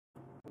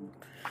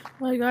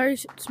Hi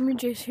guys, it's me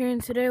Jace here,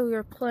 and today we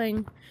are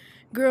playing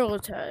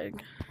Gorilla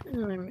Tag,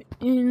 and I'm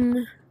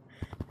in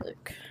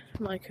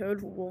my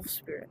code Wolf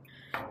Spirit.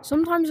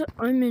 Sometimes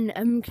I'm in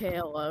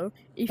MKLO.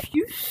 If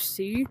you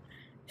see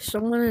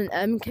someone in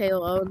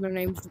MKLO and their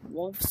name's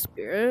Wolf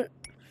Spirit,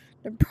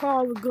 they're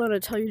probably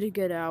gonna tell you to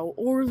get out,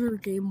 or their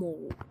game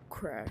will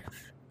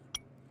crash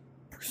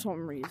for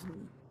some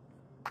reason.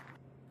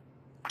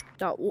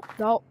 That will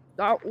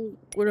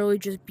literally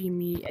just be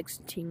me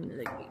exiting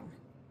the game.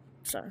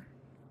 So.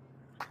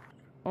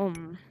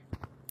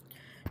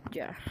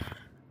 Yeah.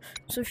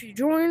 So if you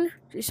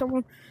see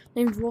someone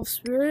named Wolf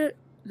Spirit,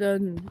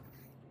 then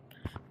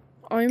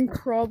I'm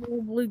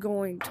probably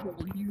going to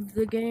leave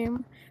the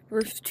game.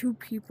 There's 2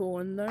 people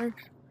in there.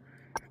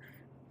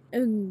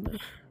 And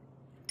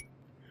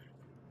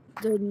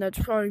then that's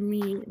probably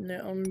me and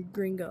the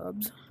Green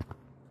Gubs.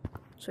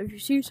 So if you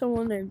see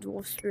someone named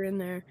Wolf Spirit in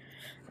there,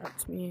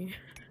 that's me.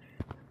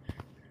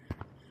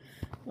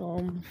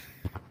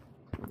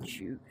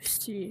 You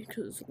see,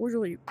 because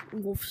literally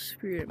Wolf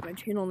Spirit, my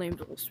channel name's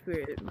Wolf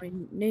Spirit, my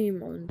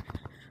name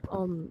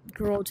on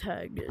Gorilla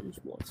Tag is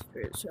Wolf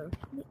Spirit, so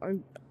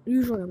I'm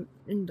usually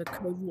in the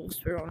code Wolf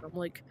Spirit, and I'm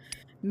like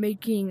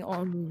making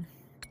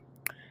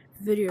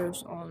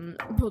videos on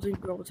building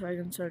Gorilla Tag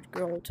inside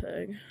Gorilla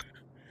Tag.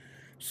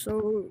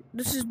 So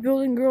this is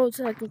building Gorilla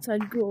Tag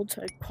inside Gorilla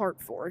Tag part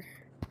 4.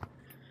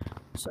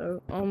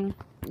 So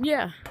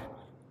yeah.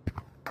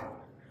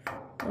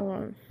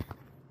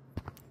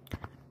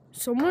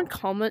 Someone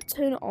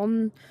commented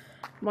on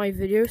my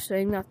video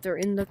saying that they're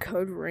in the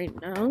code right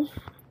now.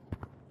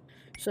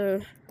 So,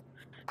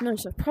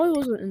 nice, I probably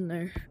wasn't in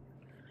there.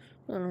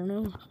 I don't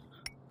know.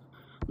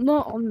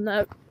 Not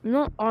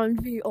on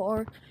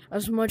VR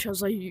as much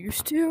as I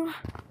used to.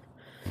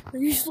 I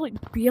used to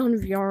be on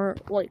VR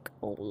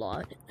a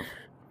lot.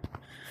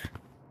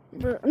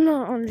 But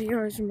not on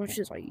VR as much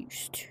as I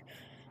used to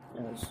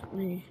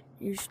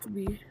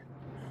be.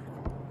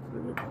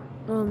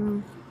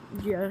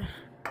 Yeah.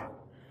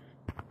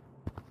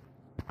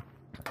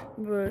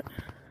 But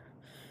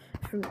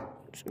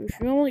if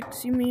you don't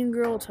see me in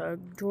Gorilla Tag,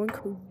 join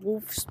code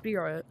Wolf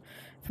Spirit.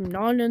 If I'm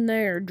not in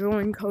there,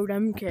 join code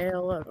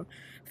MKLO.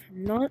 If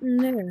I'm not in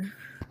there,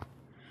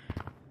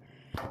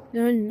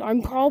 then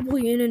I'm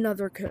probably in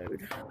another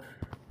code.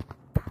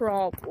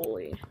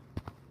 Probably.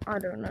 I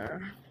don't know.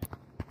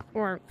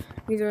 Or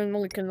either in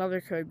another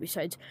code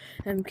besides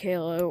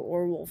MKLO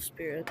or Wolf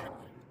Spirit.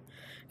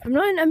 If I'm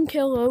not in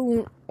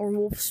MKLO or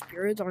Wolf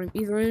Spirit, I'm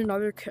either in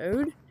another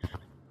code,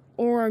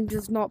 or I'm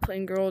just not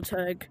playing Gorilla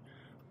Tag,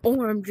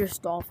 or I'm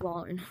just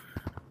offline.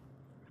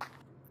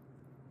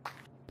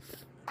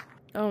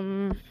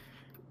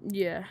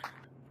 Yeah.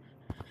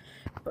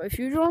 But if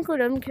you join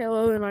code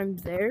MKLO and I'm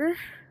there,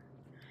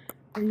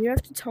 and you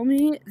have to tell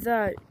me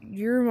that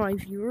you're my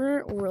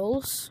viewer, or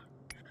else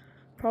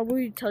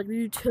probably tell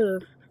you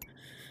to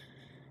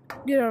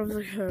get out of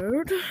the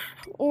code,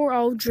 or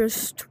I'll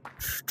just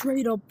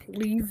straight up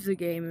leave the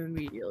game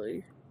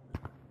immediately.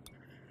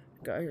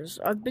 Guys,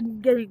 I've been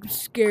getting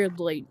scared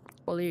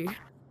lately.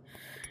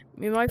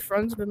 Me and my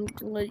friends have been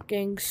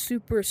getting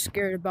super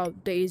scared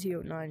about Daisy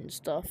 09 and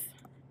stuff.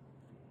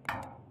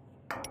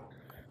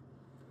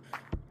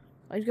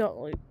 I got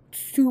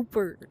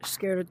super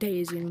scared of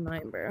Daisy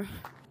 09, bro.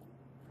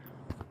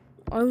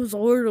 I was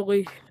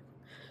literally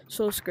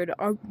so scared.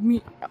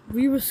 We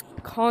was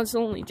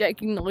constantly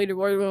checking the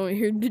leaderboard when we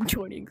heard the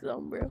joining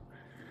zone, bro.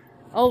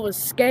 I was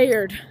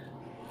scared.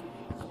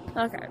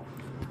 Okay.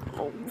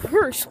 Well,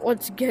 first,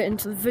 let's get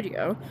into the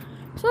video.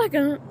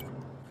 Second,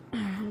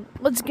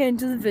 let's get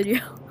into the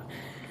video.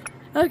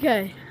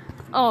 Okay.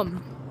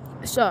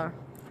 So,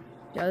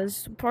 yeah, this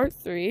is part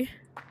 3.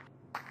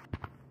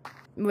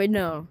 Wait,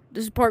 no.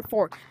 This is part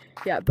 4.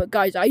 Yeah, but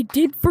guys, I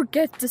did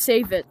forget to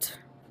save it.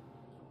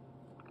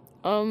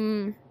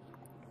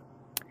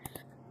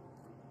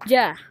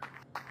 Yeah.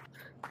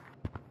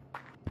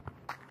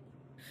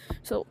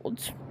 So,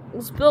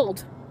 let's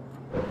build.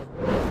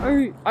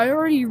 I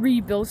already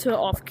rebuilt it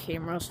off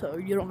camera, so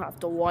you don't have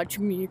to watch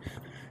me.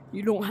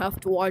 You don't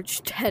have to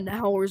watch 10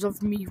 hours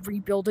of me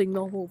rebuilding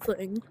the whole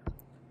thing.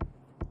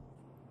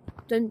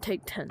 Didn't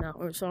take 10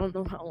 hours. I don't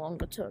know how long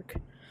it took.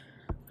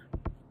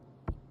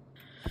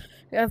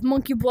 I have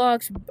monkey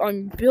blocks.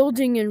 I'm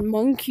building in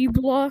monkey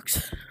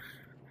blocks.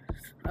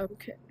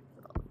 Okay.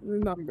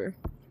 Remember.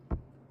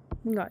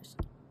 Guys.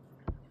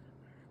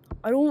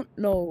 I don't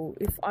know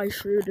if I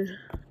should,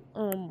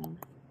 I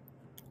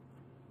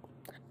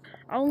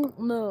don't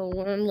know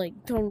when I'm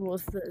done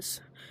with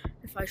this,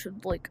 if I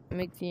should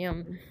make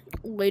the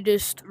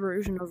latest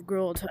version of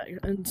Gorilla Tag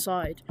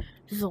inside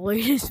the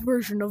latest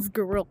version of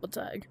Gorilla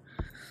Tag.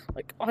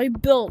 I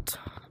built.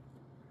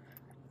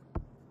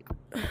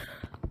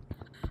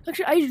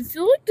 Actually, I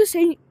feel like this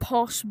ain't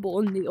possible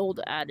in the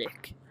old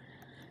attic.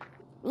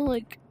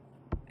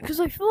 Because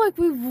I feel like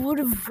we would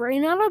have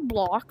ran out of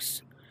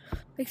blocks.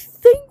 I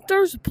think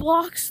there's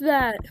blocks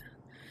that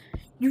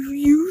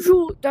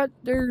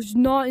there's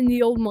not in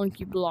the old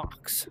monkey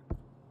blocks.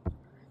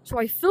 So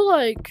I feel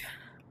like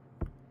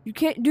you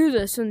can't do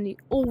this in the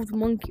old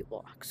monkey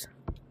blocks.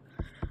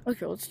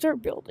 Okay, let's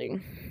start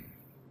building.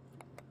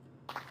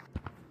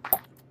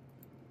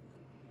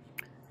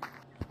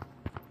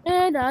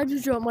 And I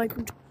just dropped my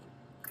controller.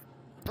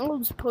 I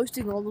was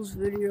posting all those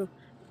videos.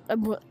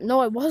 No,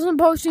 I wasn't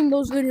posting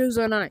those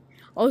videos at night.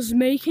 I was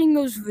making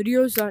those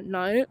videos at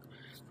night,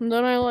 and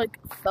then I like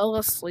fell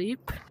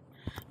asleep.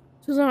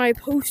 So then I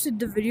posted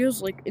the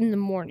videos like in the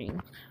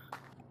morning.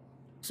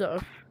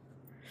 So,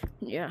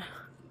 yeah.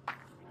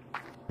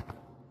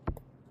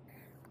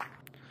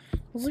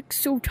 I was like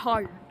so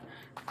tired.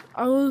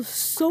 I was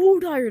so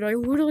tired, I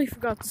literally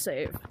forgot to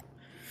save.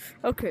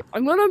 Okay,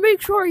 I'm gonna make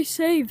sure I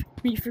save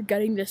me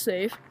forgetting to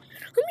save.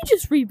 Let me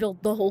just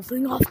rebuild the whole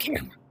thing off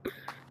camera.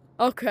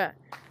 Okay,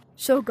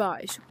 so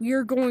guys, we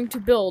are going to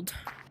build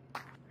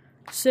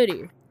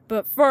city.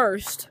 But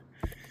first,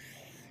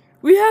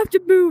 we have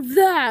to move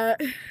that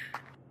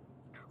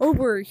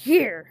over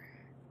here.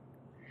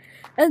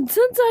 And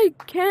since I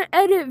can't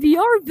edit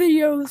VR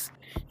videos,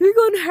 you're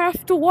gonna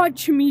have to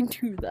watch me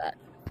do that.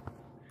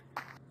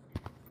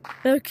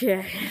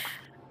 Okay.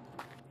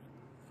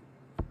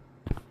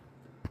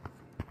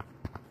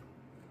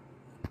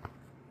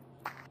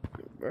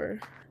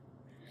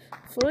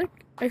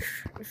 I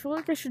feel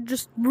like I should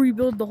just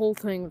rebuild the whole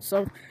thing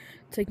instead of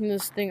taking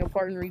this thing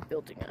apart and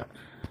rebuilding it.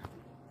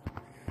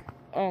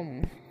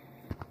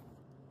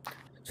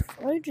 So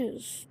I feel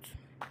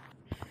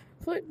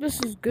like this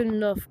is good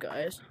enough,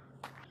 guys.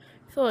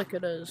 I feel like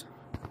it is.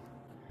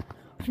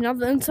 Now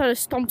the inside of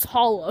Stump's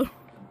hollow.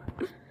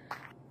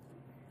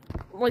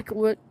 Like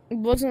what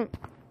wasn't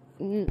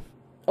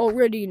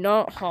already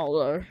not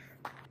hollow.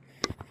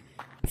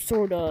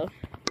 Sorta.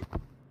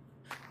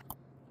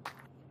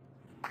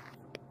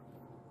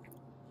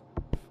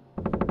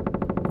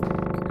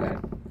 Okay.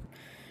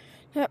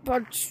 That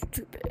part's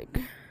too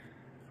big.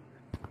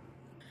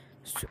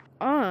 So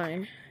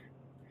I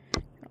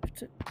have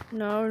to,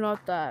 no,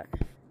 not that.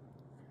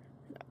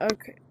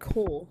 Okay,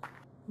 cool.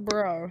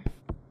 Bro.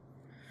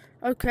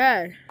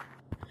 Okay.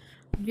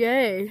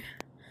 Yay.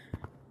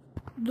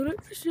 Did I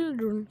just see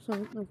doing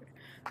something? Okay.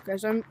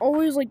 Guys, I'm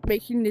always like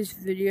making these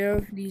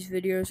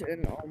videos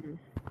in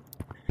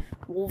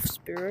Wolf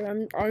Spirit.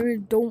 I'm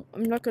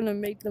not gonna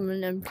make them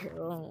in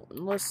MKL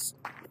unless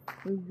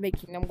I'm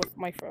making them with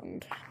my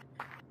friend.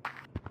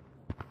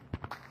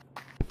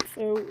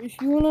 So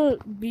if you wanna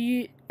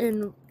be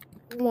in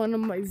one of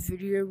my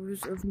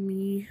videos of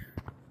me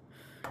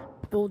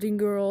building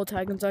Gorilla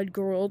Tag inside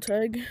Gorilla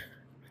Tag,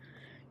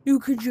 you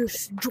could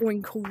just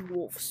join Code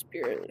Wolf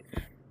Spirit.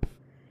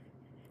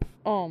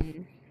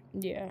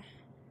 Yeah.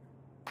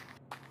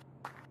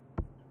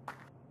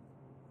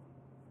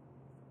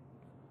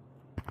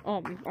 I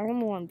don't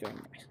know what I'm doing,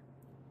 guys.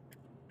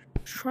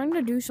 I'm trying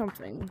to do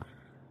something,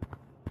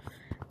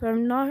 but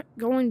I'm not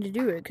going to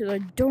do it because I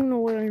don't know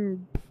what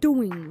I'm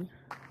doing.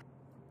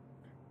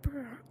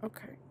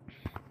 Okay.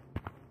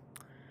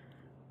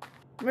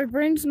 My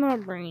brain's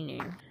not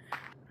braining.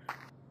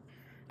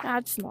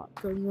 That's not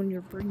good when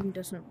your brain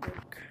doesn't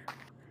work.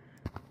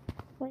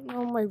 Right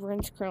now, my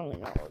brain's currently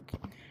not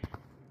working.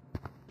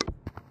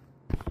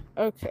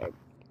 Okay.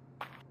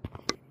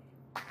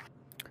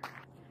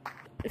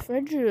 If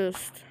I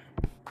just...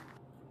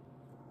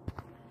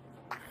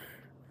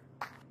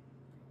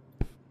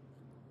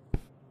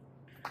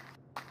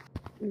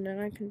 And then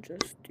I can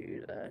just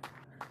do that.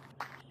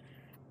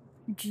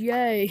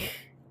 Yay.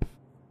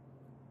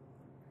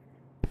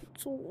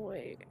 So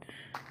wait.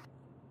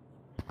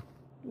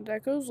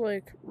 That goes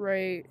like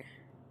right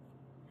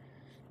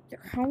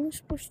there. How am I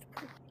supposed to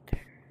put it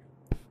there?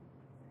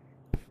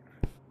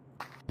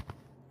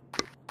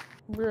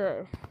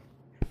 Bro.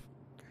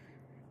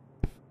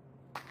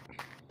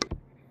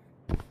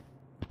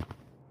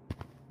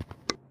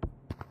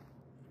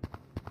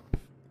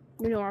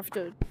 We don't have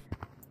to.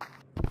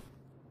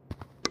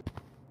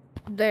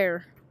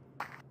 There.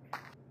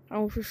 I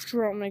will just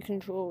drop my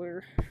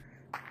controller.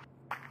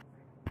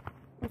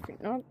 Okay,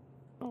 not.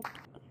 Oh.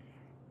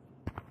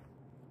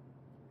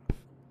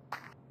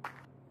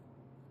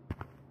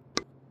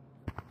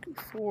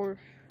 Four.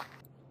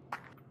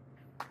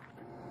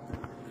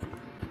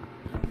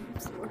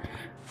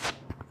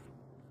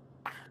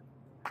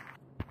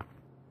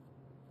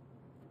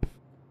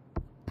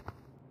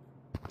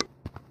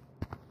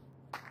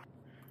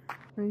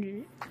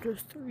 And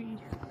just 3.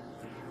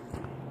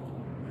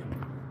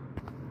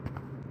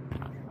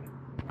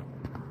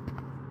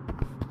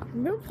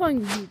 I'm not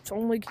playing Roots.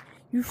 I'm like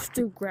used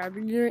to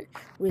grabbing it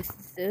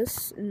with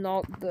this and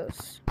not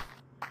this.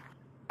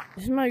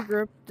 This is my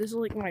grip. This is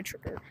like my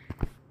trigger.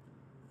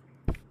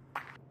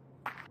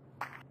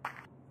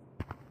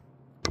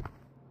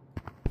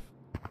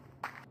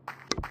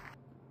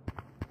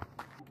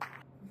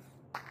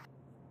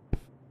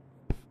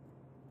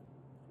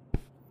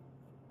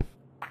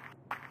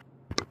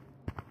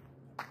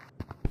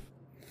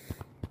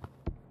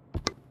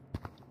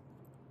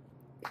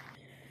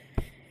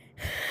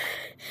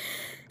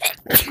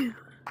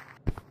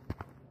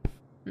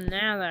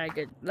 Now that I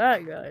get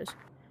that, guys,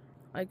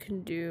 I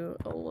can do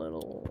a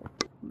little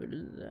bit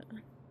of that.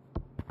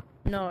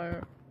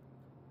 No.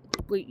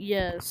 Wait,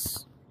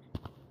 yes.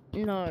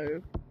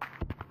 No.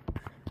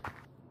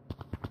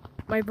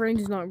 my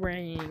brain's not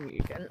braining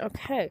again.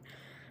 Okay.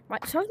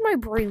 Sounds my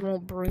brain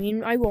won't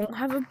brain. I won't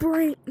have a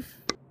brain.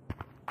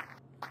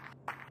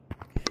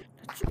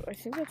 I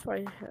think that's why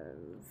I have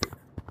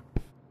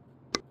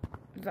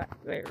that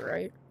there,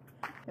 right?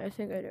 I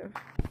think I do.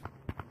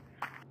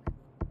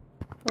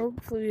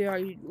 Hopefully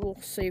I will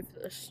save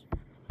this.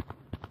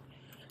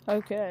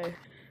 Okay.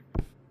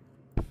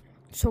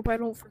 Let's hope I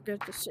don't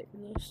forget to save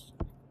this.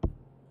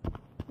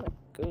 That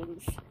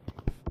goes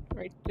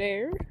right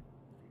there.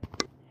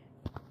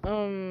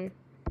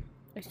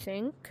 I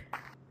think.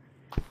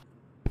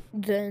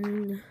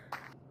 Then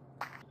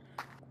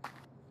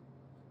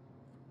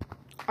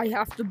I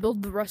have to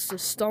build the rest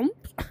of Stump.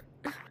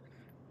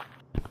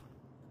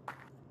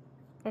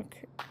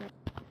 Okay.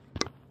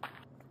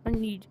 I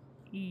need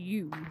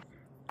you.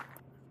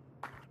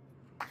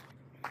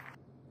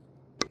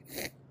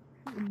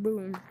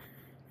 Boom.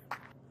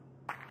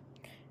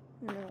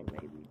 No,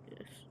 maybe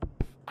this.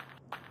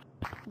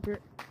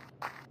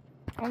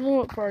 I don't know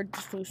what part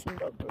just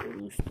loosened up, but it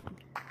loosened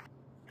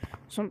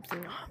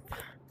something up.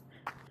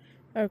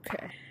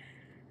 Okay.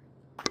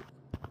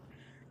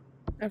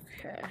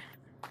 Okay.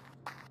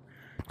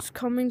 It's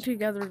coming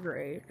together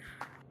great.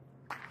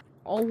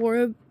 I'll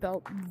worry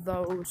about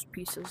those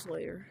pieces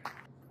later.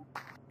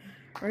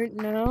 Right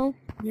now,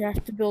 we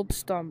have to build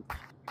Stump.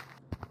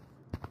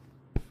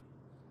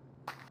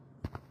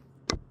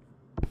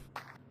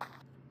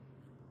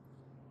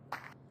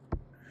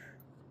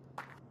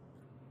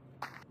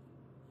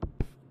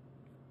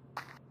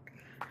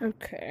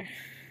 Okay.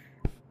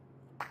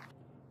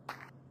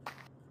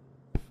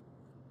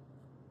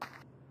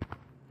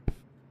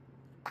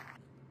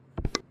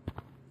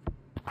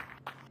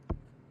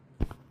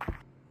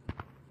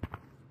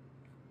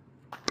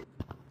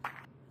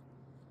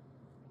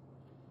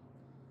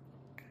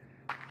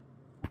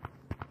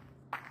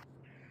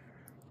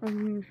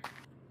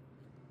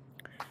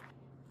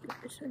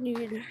 I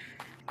need.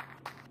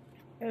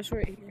 That's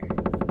right here.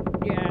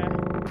 Yeah,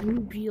 it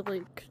would be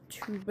like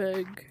too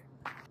big.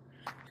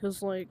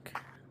 Cause like,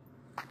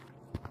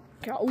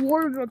 I'll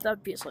worry about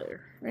that piece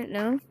later. Right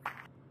now,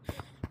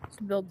 let's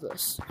build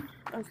this.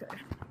 Okay.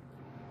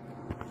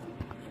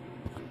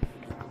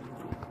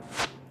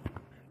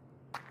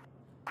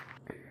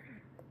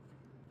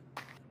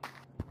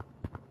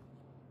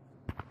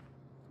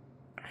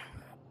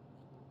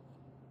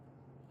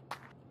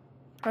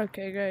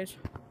 Okay, guys.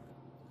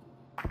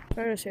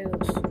 Sorry to say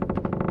this.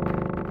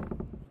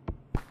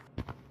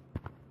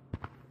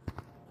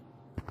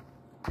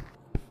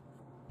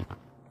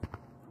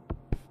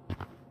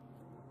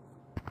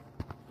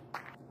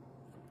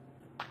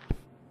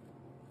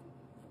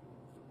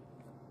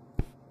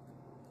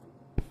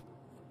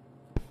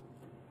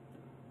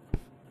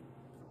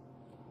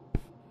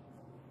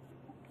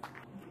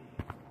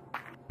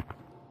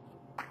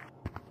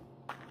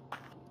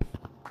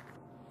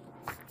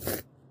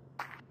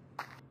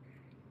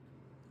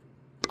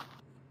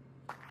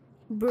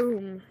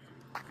 Boom.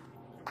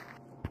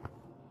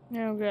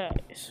 Now,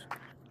 guys,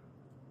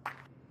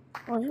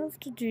 I have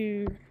to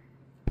do.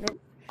 Nope.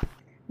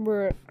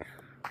 We're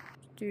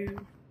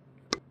do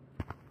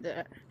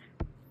that.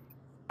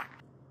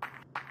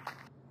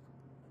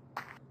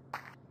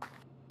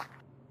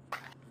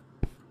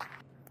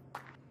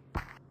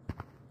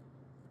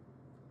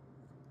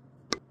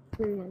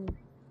 Boom.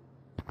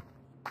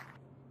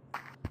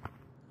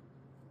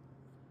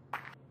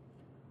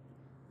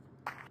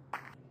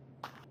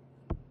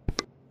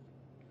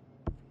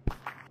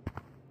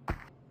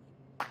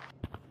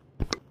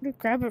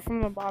 Grab it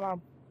from the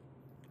bottom.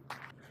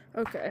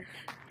 Okay.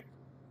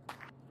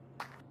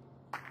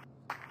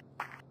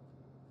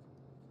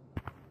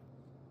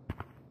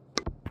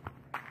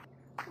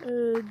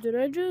 Did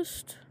I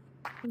just?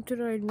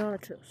 Did I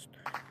not just?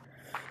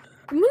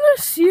 I'm gonna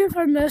see if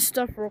I messed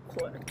up real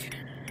quick.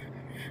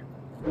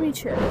 Let me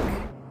check.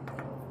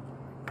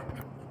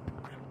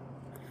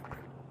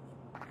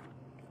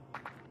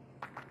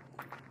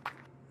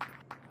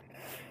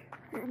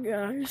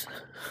 Guys.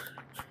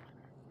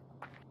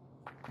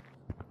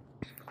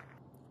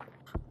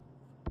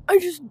 I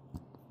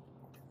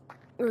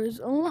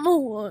don't know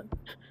what,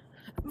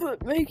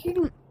 but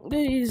making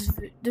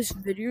this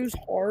video is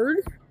hard,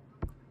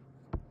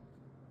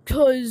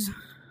 cause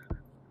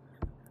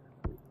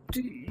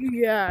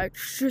yeah,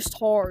 it's just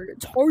hard.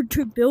 It's hard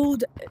to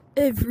build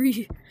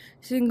every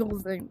single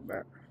thing,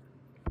 bro.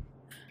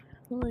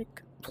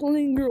 Like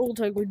playing Girl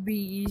Tag would be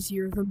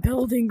easier than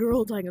building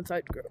Girl Tag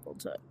inside Girl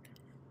Tag.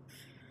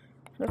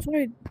 That's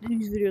why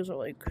these videos are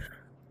like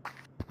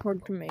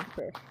hard to make,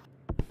 bro.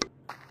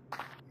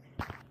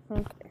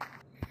 Okay.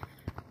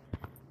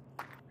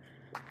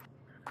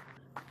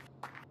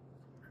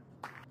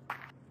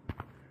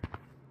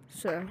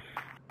 So.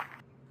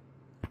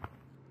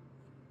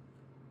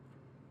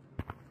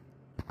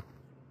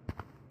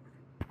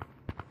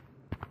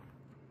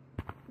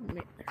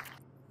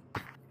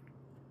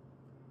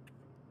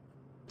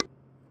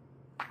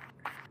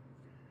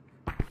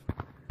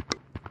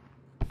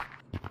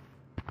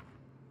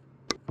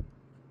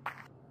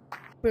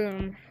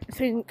 Boom. I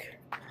think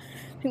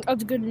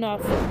that's good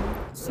enough.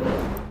 So,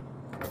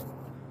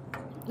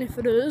 if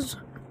it is.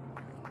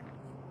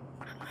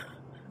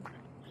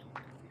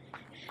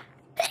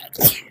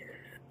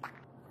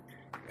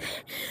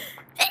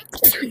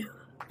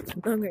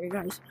 Okay,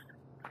 guys.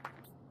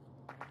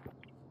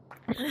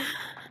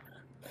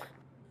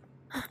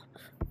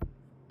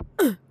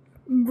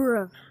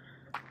 Bruh.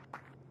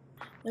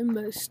 I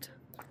missed.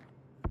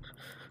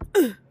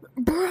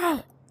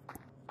 Bruh.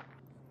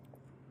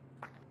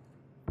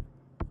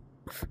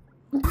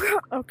 Bruh.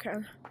 Okay.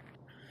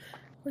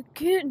 I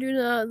can't do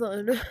that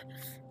then.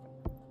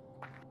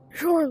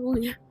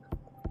 Surely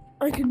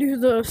I can do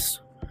this.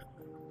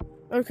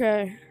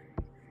 Okay.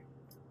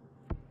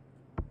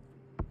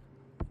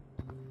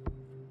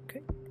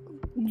 Okay.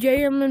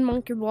 Yay, I'm in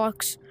Monkey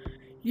Blocks.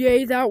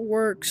 Yay, that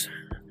works.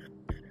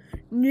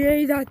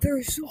 Yay, that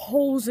there's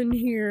holes in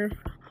here.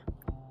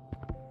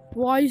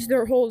 Why is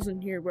there holes in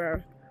here,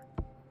 bro?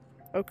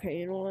 Okay,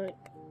 you know what?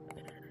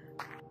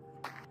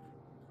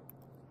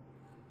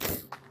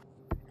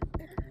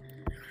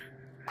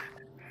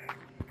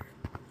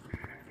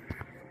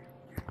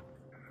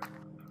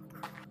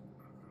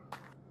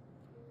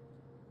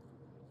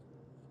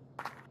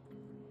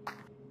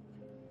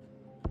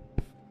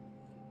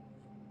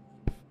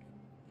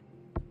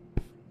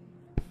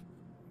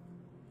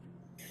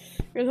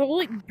 Because I'll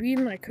like be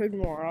in my code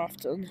more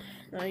often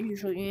than I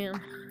usually am.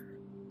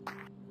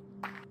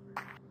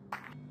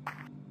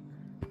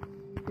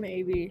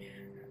 Maybe.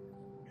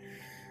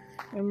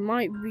 I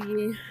might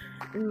be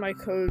in my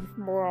code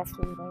more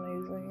often than I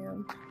usually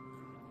am.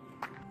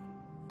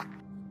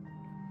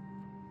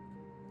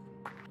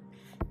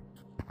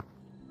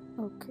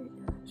 Okay,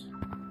 guys.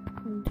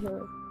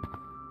 Until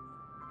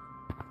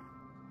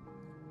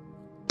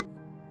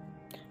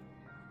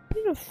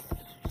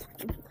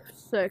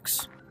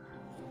 6.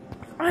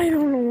 I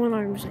don't know what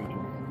I'm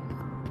saying.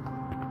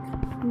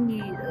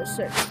 Need a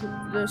 6.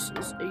 This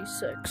is a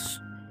 6.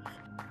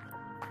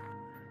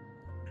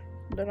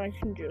 Then I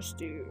can just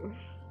do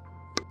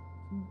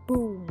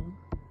boom.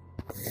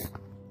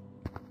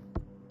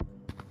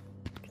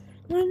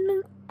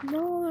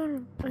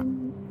 No,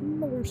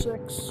 another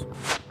 6.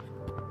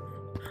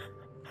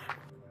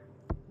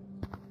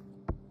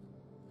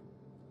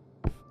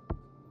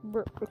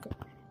 Okay.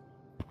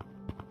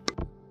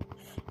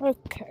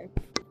 Okay.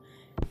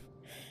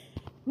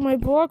 My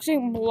blocks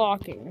ain't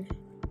blocking.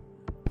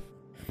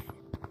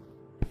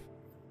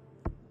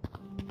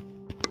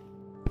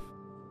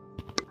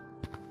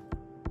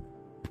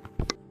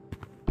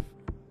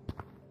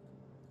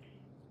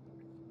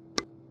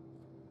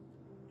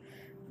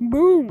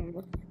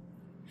 Boom.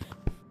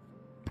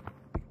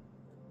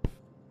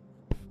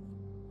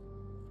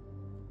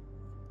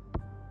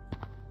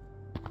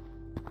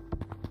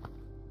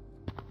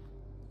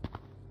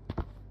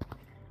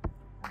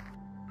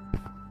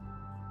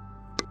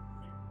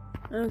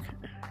 Okay.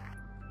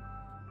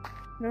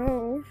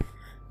 No.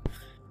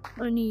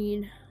 I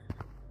need.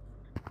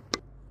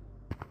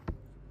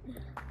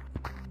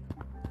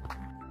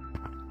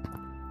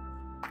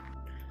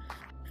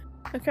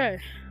 Okay.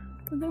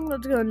 I think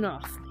that's good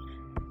enough.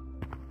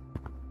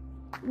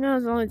 Now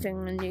the only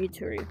thing I need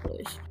to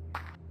replace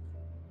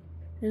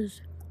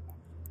is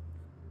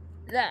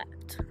that.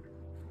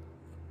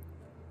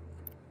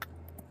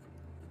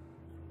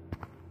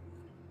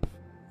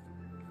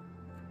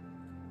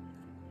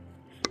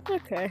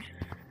 Okay.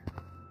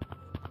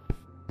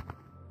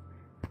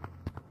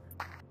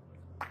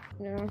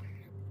 No.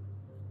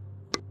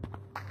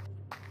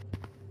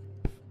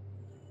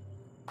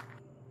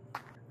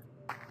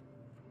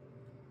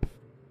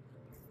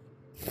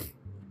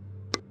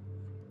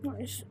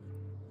 Nice.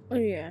 Oh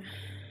yeah.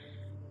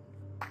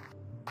 I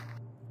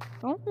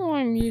don't know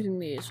why I'm using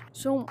these.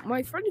 So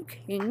my friend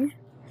King,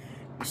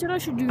 he said I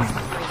should use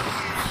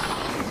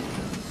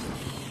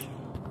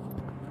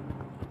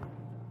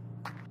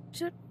he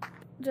said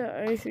that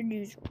I should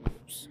use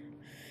ropes.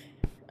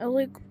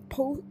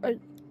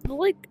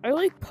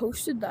 I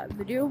posted that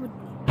video, but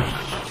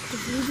the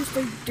video just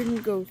like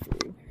didn't go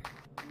through.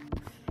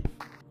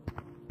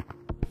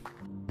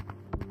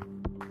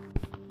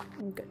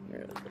 I'm getting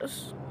rid of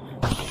this.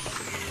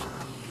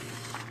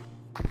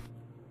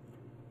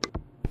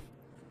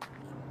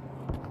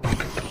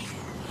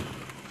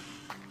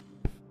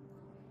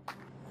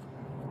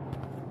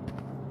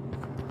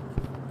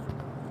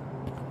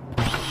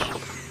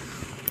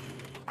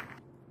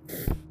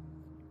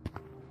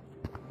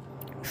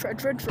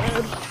 Shred.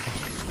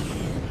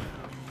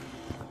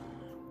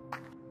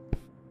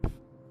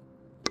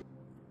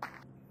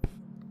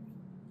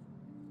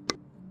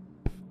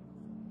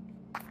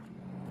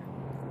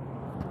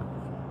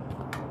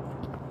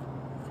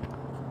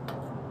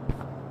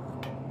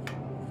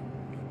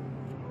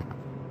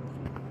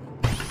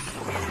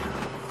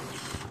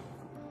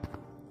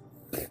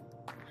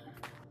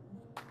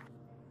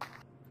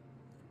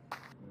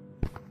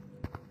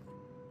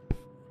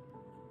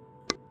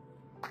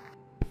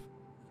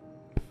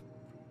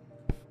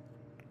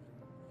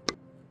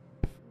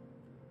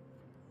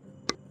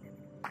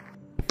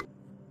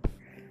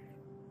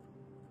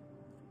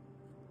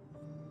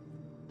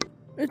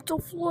 It's a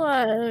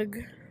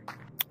flag.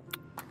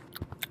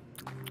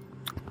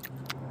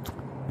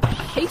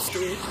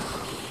 twisty.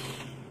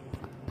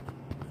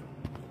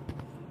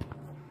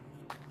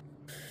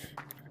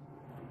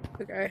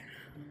 Okay.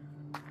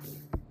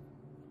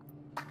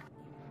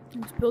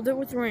 Let's build it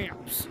with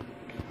ramps.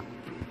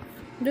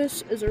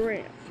 This is a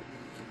ramp.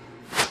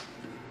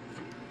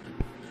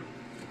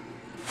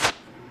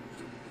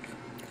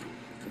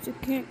 But you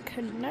can't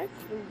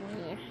connect the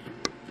ramp.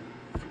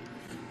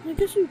 I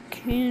guess you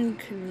can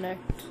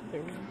connect the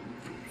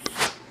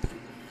ramps.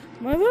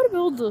 Am I about to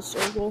build a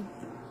circle?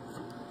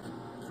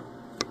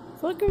 I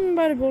feel like I'm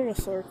about to build a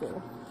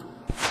circle.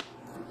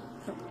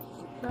 No,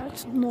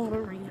 that's not a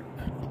ramp.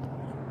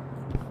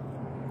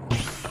 I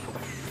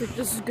think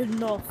this is good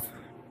enough.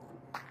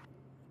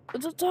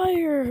 It's a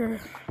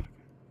tire!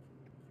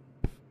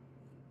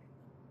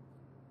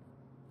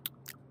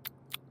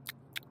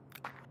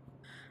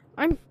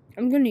 I'm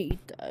gonna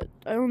eat that.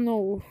 I don't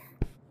know.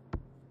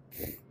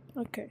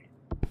 Okay.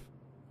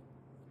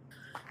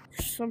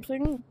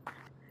 Something you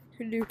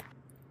can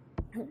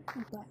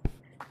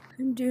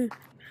do.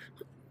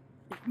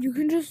 You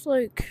can just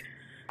like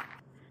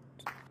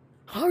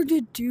hard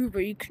to do,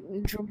 but you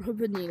can jump up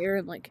in the air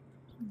and like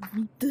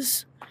eat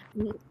this.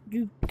 And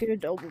you get a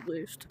double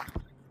boost.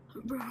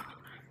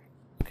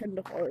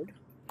 Kinda hard.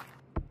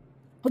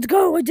 Let's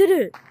go! I did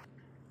it!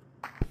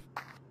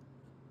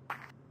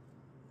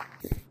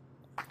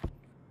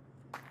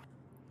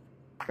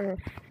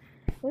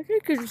 Like I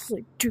could just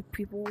like juke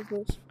people with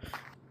this.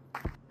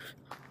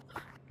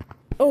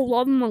 Oh,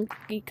 lava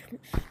monkey!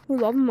 Oh,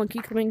 lava monkey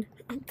coming!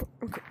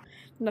 Okay,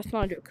 that's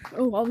not a joke.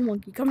 Oh, lava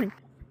monkey coming!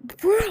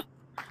 Bro!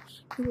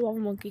 Oh, lava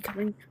monkey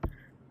coming!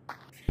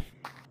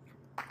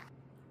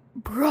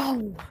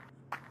 Bro!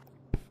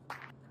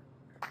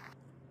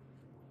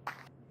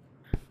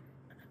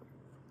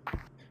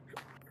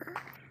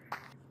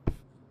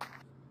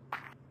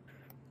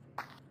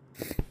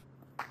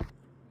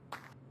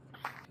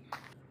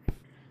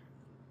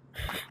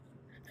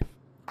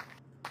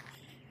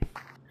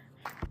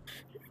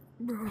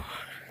 Bro.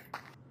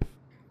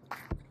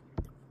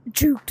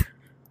 Juked.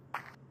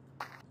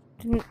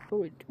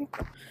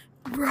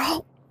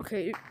 Bro.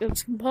 Okay,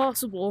 it's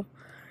impossible.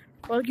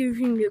 I'll give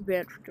you can get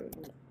banned for doing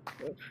that.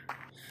 So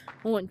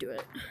I won't do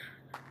it.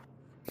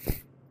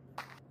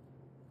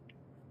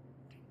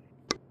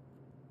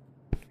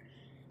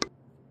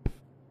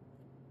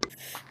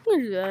 I'm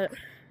gonna do that.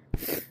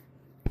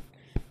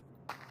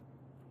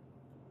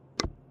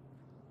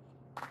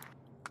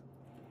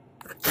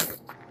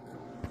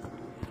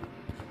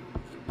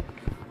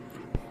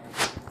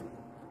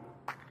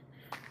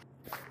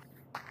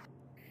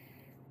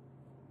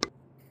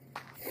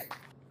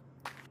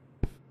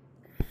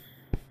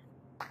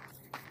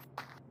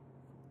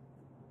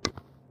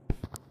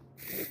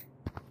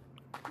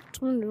 What's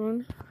someone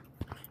doing?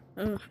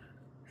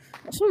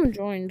 Someone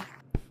joined.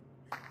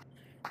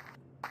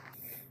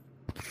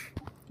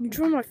 You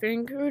join my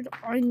fan code,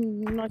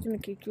 I'm not gonna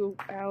kick you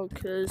out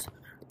because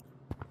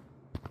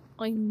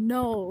I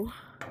know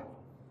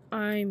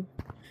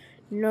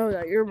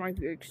that you're my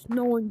fan because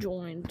no one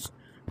joins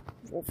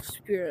Wolf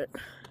Spirit.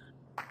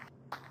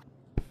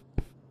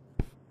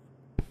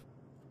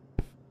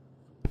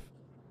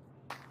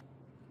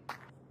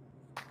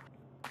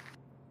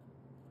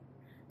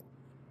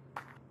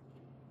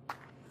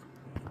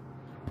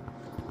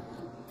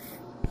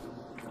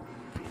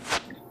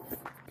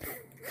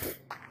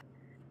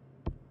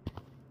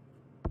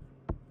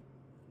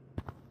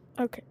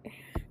 Okay,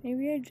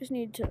 maybe I just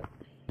need to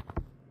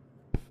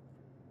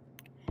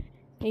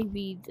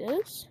maybe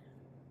this.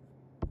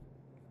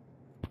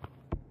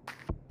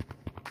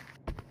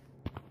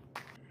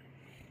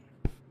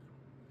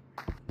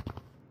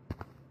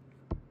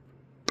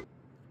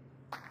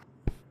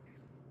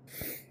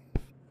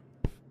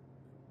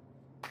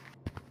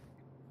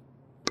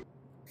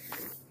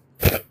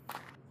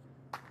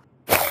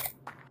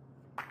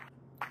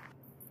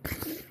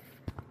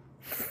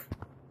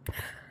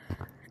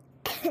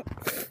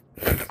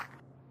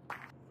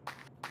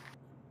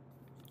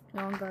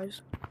 Hang on,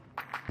 guys.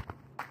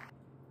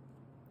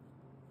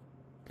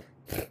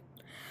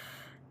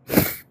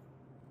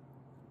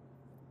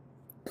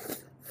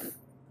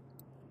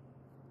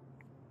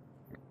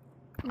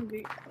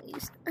 Okay,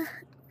 guys.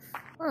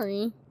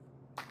 Hi.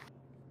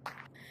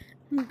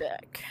 I'm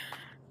back.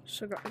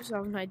 So, guys, I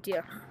have an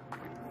idea.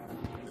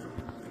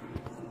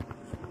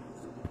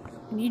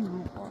 I need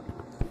more.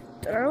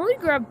 Did I only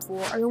grab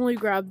 4? I only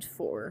grabbed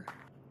 4.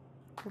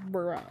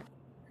 Bruh.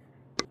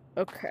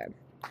 Okay.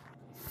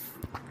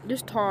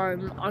 This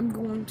time, I'm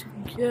going to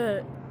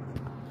get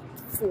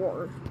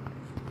 4.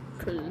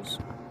 Because,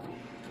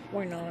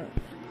 why not?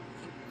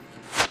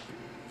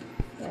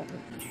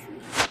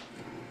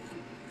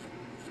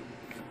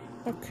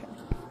 Okay.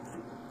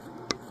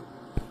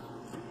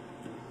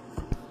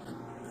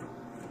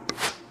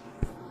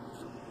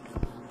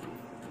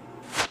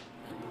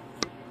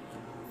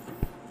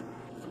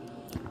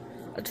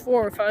 That's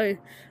 4 if I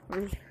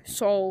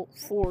saw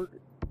 4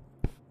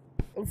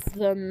 of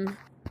them.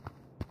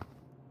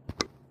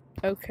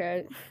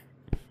 Okay.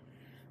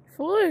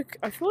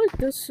 I feel like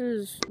this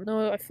is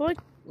I feel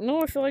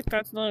like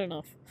that's not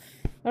enough.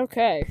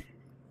 Okay.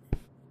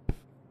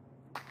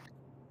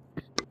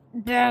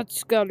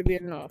 That's gotta be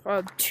enough. I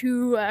have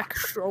 2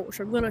 extra, which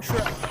I'm gonna try.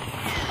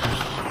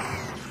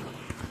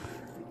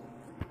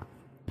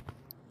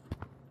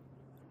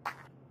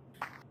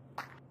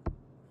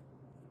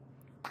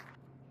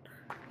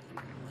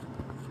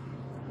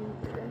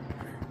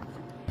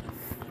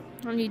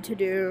 I need to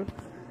do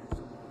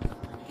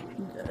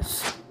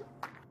this.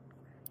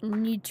 I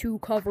need to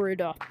cover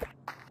it up.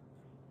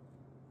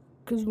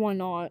 Cause why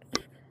not?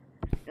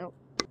 Yep.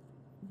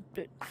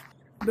 But,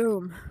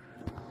 boom.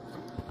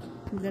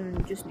 And then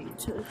I just need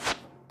to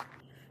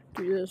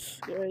do this,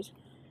 guys.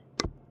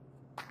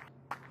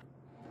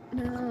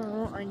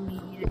 Now I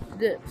need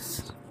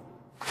this.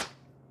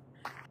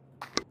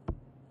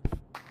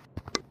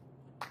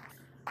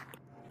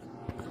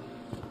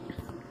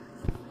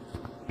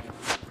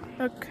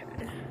 Okay.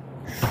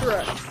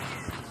 Shred.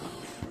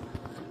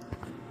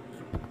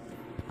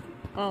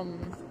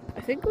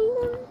 I think we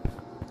won?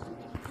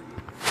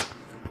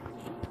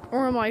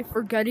 Or am I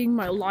forgetting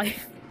my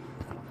life?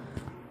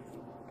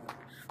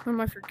 Or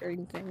am I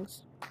forgetting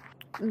things?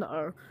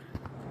 No.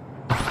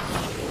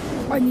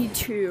 I need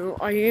to.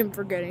 I am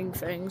forgetting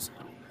things.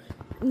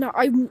 No,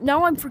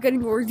 now I'm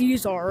forgetting where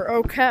these are.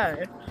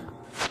 Okay.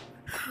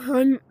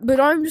 But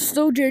I'm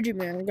still JJ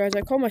Man, guys.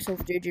 I call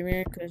myself JJ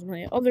Man because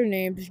my other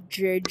name is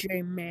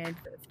JJ Man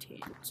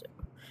 15. So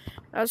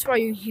that's why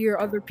you hear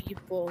other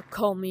people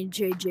call me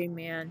JJ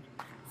Man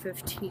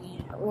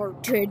 15 or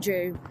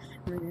JJ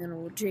Man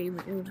or J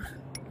Man.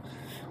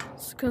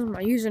 It's because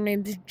my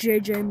username is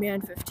JJ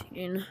Man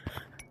 15.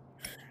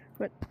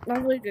 But I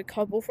have like a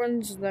couple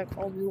friends that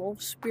call me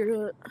Wolf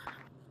Spirit.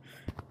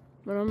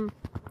 But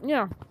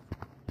yeah.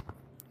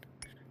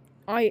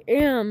 I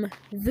am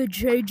the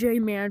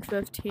JJ Man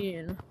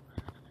 15.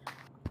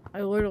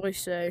 I literally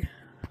say,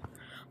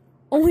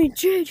 only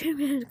JJ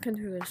Man can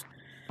do this.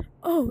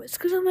 Oh, it's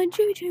because I'm a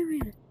JJ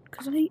Man.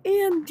 Because I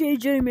am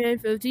JJ Man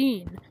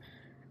 15.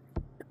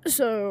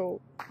 So,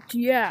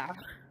 yeah.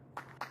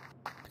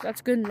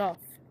 That's good enough.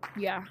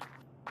 Yeah.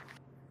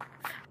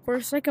 For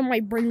a second, my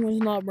brain was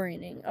not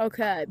braining.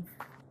 Okay.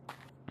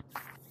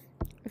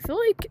 I feel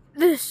like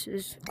this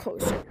is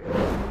closer.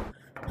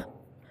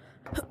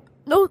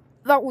 No,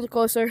 that one's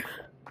closer.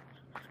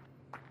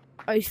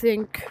 I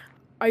think.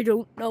 I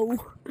don't know.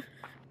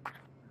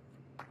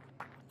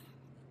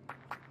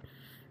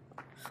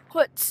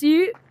 Let's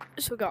see.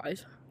 So,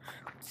 guys,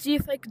 let's see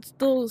if I can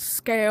still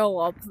scale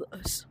up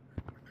this.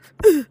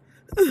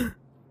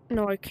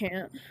 No, I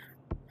can't.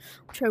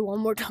 Try one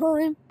more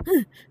time.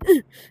 Okay,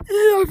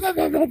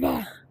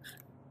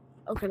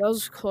 that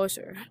was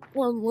closer.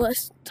 One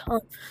less time.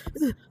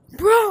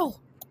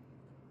 Bro!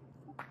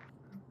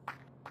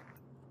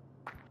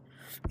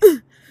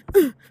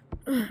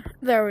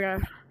 There we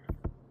go.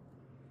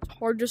 It's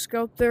hard to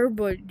scale up there,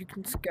 but you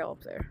can scale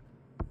up there.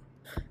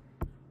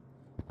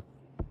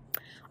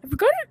 I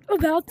forgot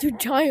about the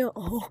giant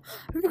hole.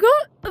 I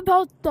forgot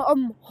about the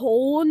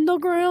hole in the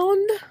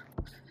ground.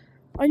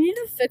 I need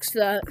to fix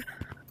that.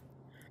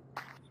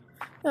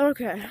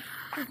 Okay.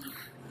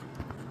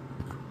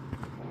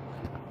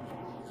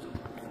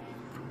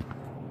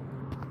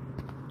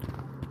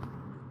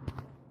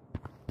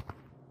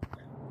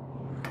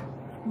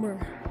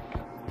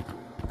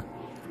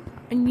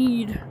 I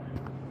need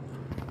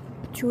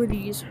 2 of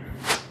these.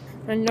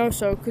 I know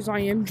so, because I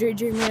am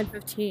JJ Man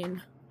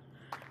 15.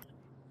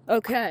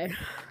 Okay.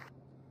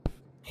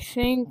 I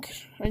think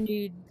I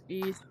need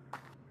these.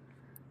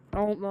 I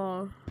don't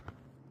know.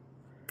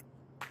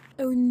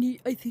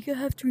 I think I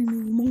have to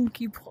remove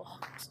monkey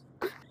paws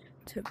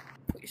to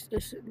place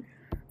this in.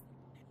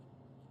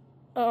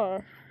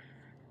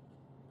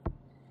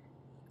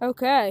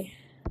 Okay.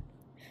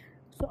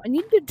 So I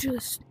need to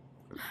just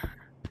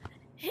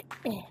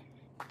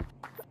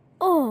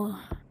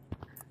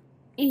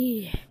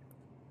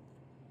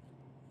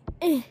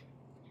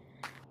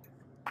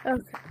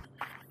Okay.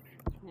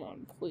 Come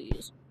on,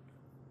 please.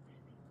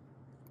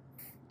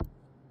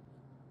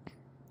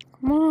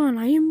 Come on,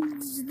 I am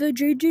the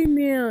JJ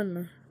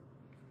Man.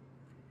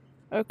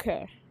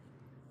 Okay.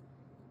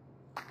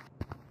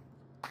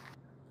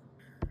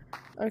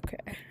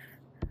 Okay.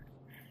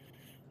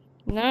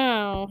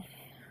 Now,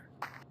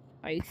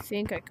 I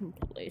think I can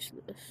place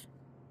this.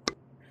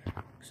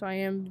 So I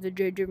am the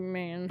JJ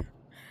Man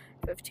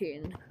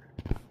 15.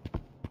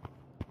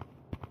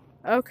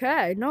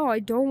 Okay, no, I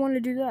don't want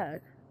to do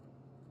that.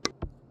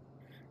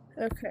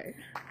 Okay.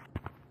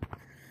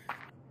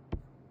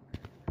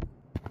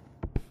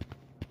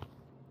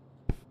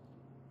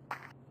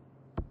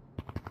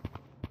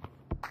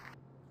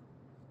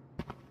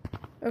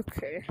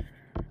 Okay.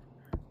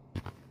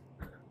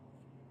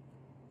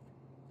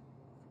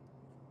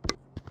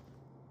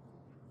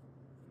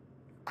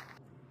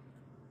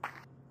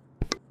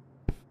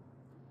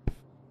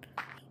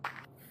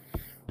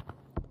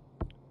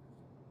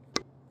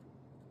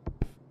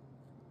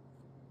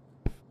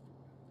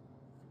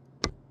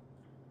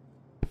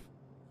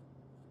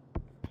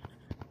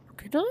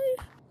 Could I?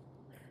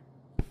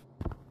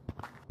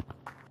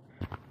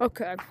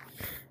 Okay.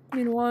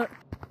 You know what?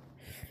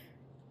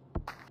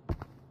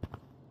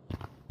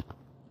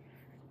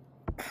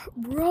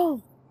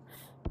 Bro,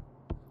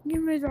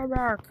 give me that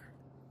back.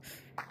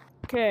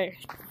 Okay.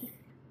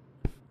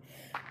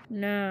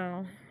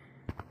 Now,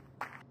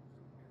 I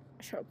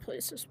shall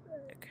place this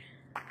back.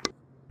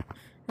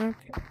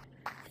 Okay.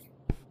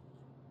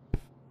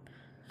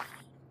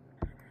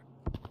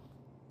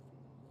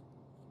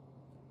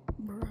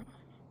 Bro,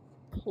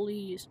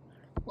 please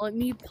let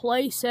me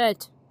place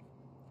it.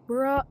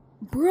 Bro.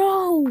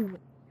 Bruh.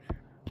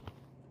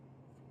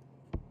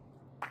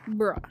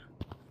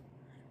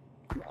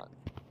 Come on.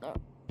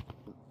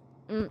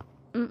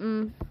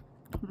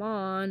 Come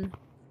on.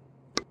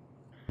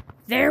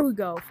 There we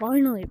go.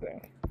 Finally,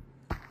 bro.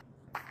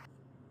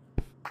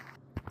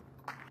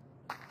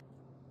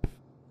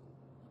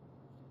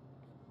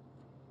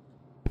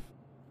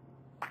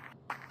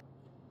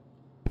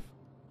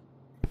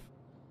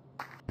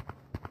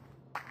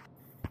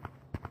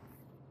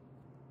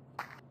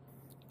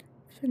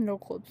 So no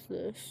clips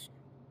this.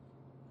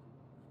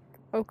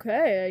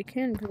 Okay, I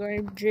can because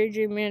I'm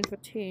JJ Man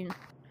 15.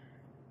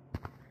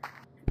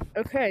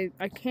 Okay,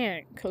 I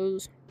can't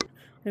because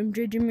I'm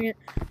JJ Man.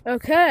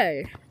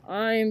 Okay,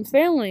 I'm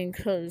failing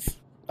because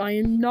I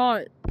am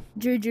not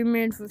JJ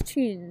Man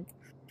 15.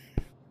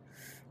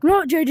 I'm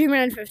not JJ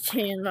Man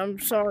 15. I'm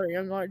sorry,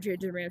 I'm not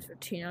JJ Man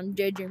 15. I'm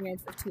JJ Man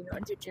 15.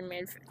 I'm JJ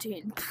Man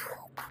 15.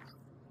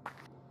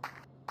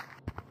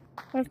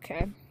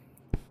 Okay.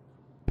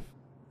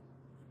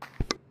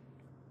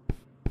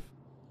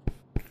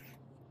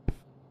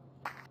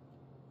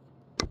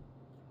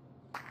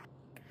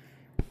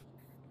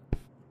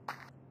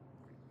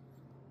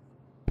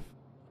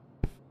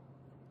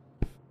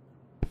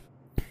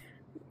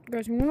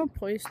 Guys, I'm gonna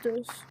place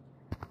this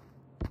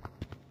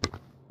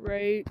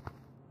right.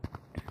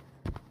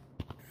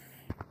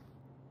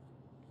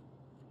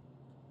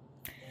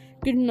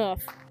 Good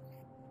enough.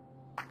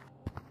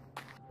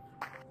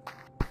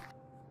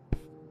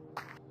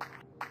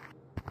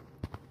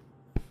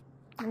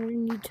 I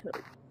need to.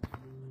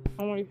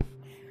 How am I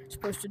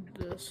supposed to do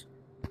this?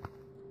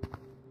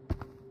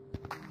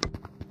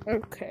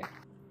 Okay.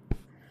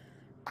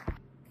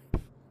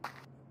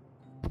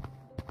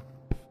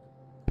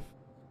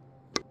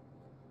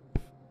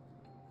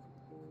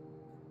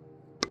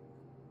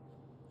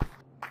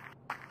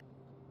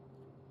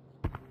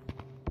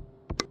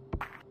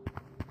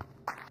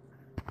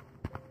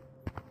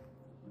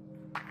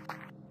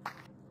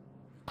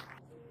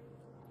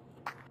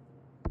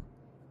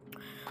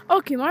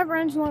 Okay, my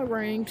brain's not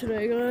ringing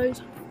today,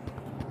 guys.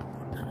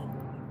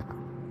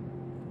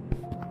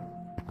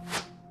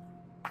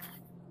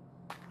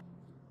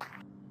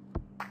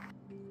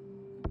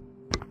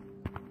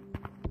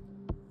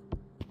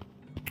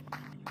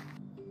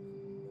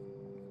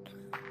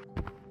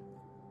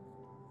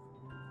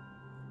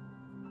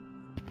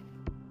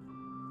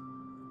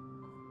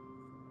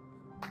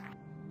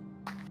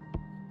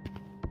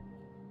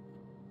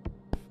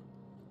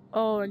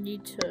 Oh, I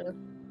need to.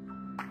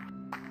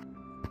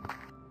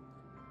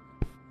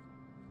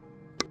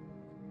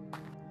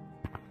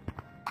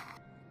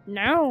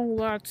 Now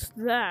that's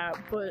that,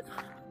 but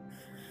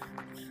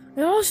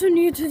I also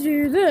need to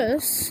do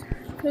this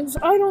because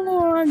I don't know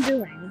what I'm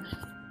doing.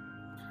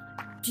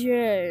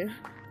 J.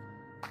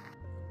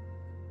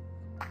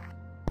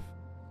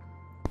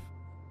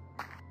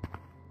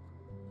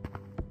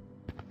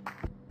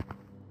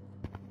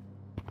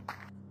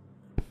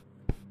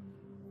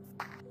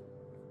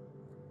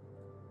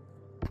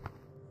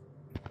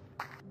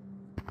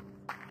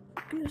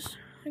 Guess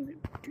I could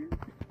do.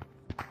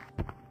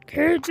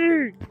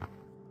 Katie!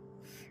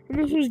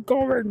 This is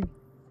going.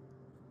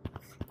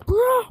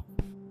 Bro!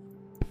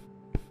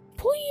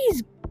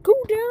 Please go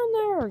down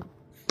there!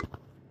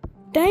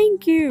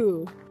 Thank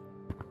you!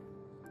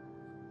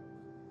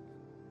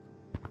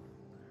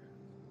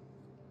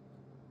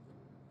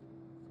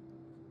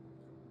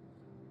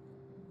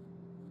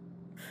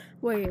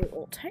 Wait,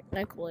 well,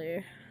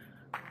 technically.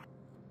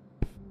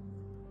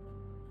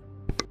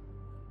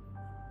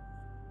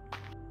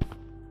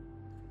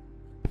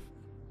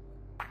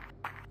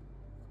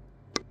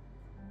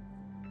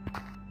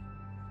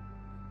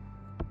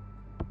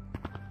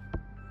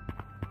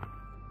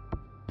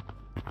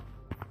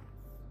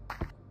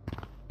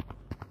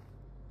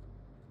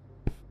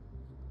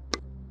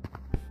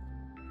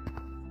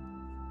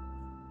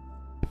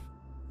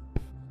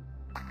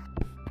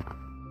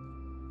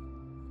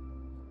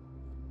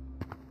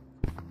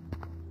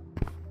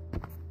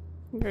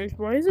 Guys,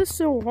 why is this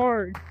so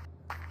hard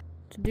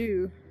to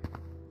do?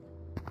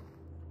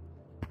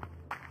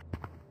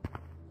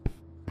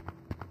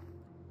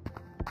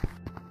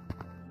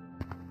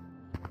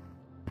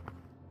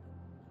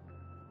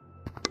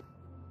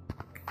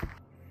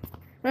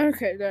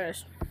 Okay,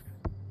 guys.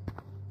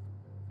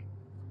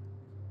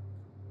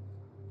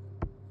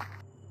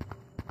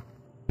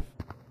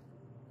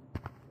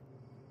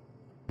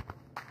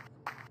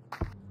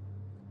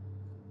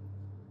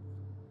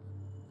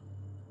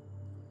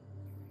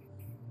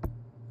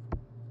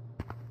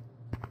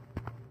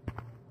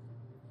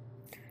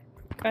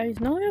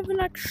 Guys, now I have an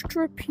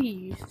extra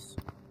piece.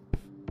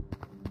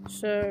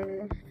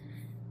 So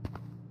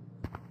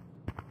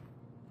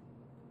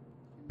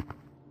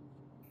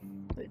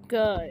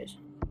Guys,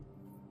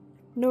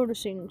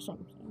 noticing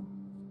something.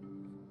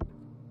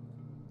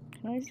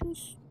 Can I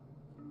just...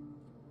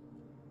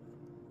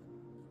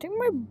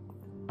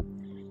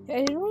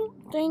 I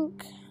don't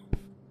think...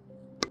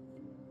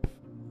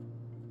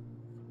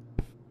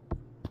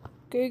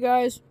 Okay,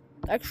 guys,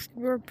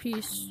 extra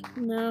piece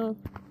now.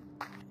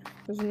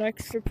 There's an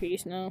extra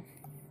piece now.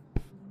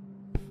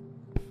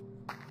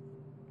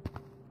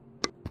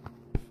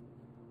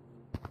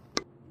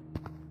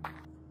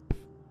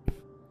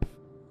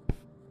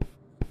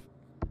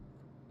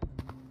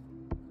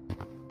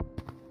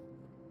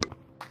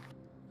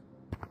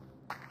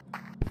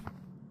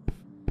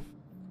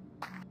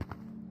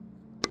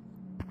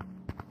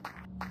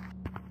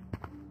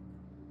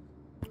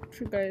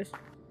 Sure, guys.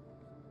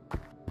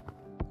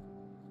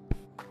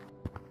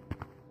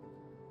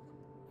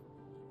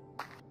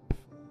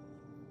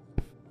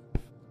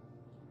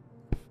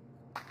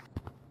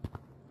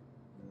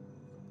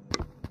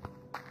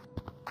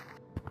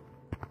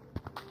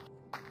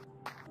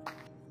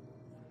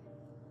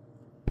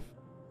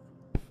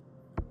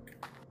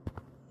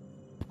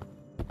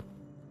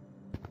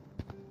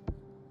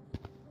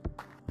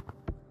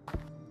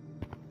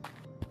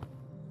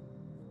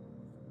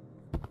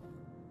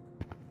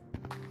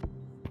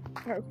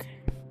 Okay.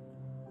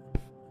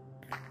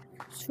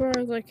 As far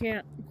as I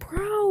can.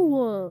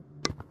 Bro!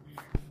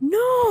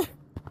 No!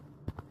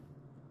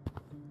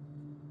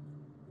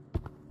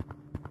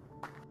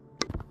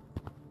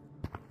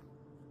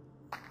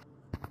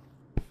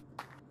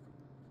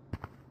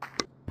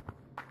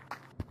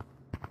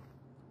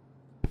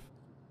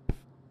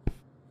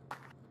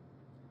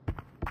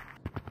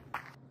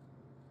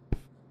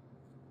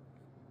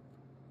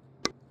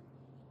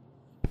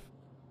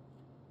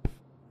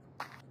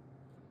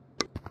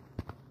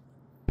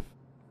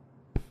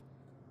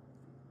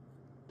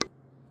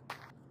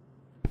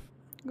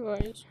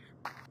 Guys,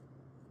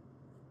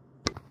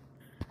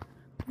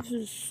 this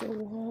is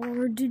so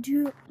hard. Did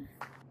you?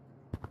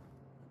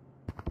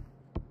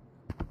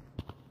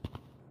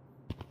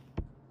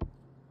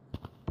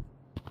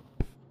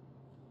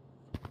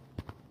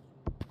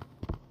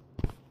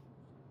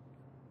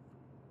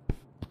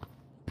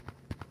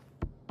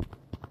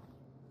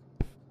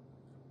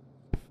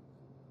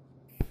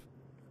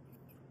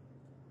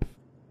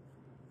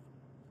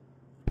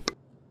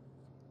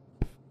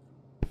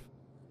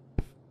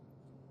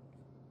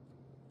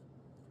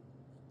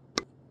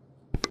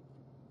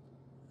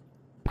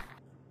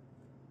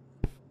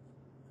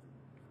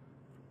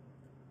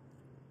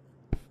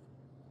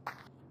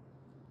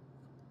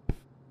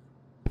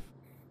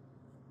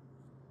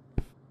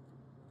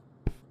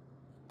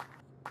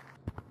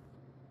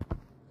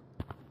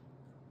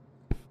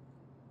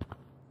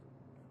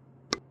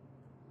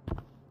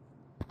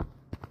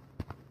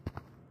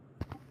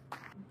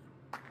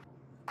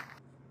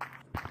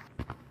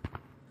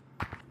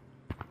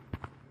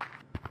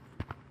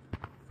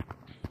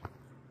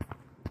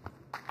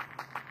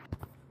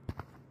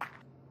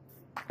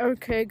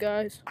 Okay,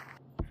 guys.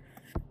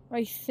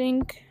 I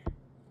think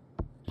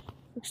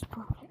fixed the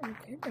problem.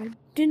 Okay, I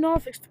did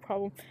not fix the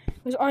problem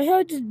because I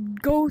had to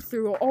go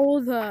through all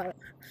of that.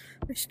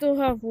 I still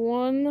have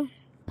one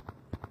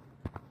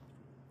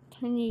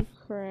tiny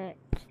crack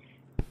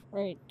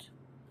right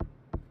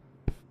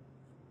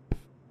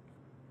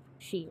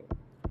here.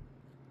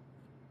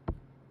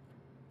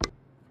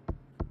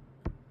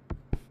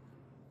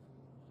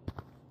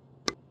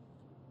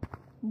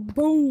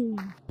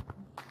 Boom.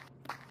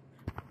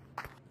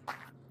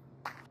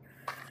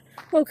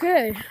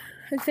 Okay,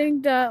 I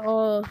think that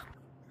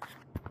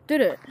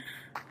did it.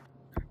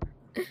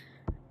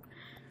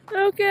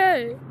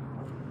 Okay.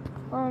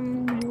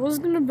 Was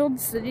gonna build a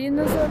city in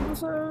this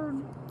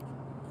episode.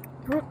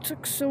 But it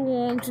took so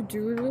long to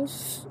do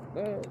this.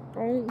 I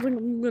don't think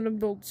I'm gonna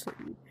build a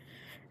city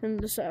in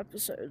this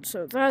episode.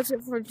 So that's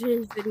it for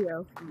today's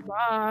video.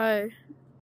 Bye.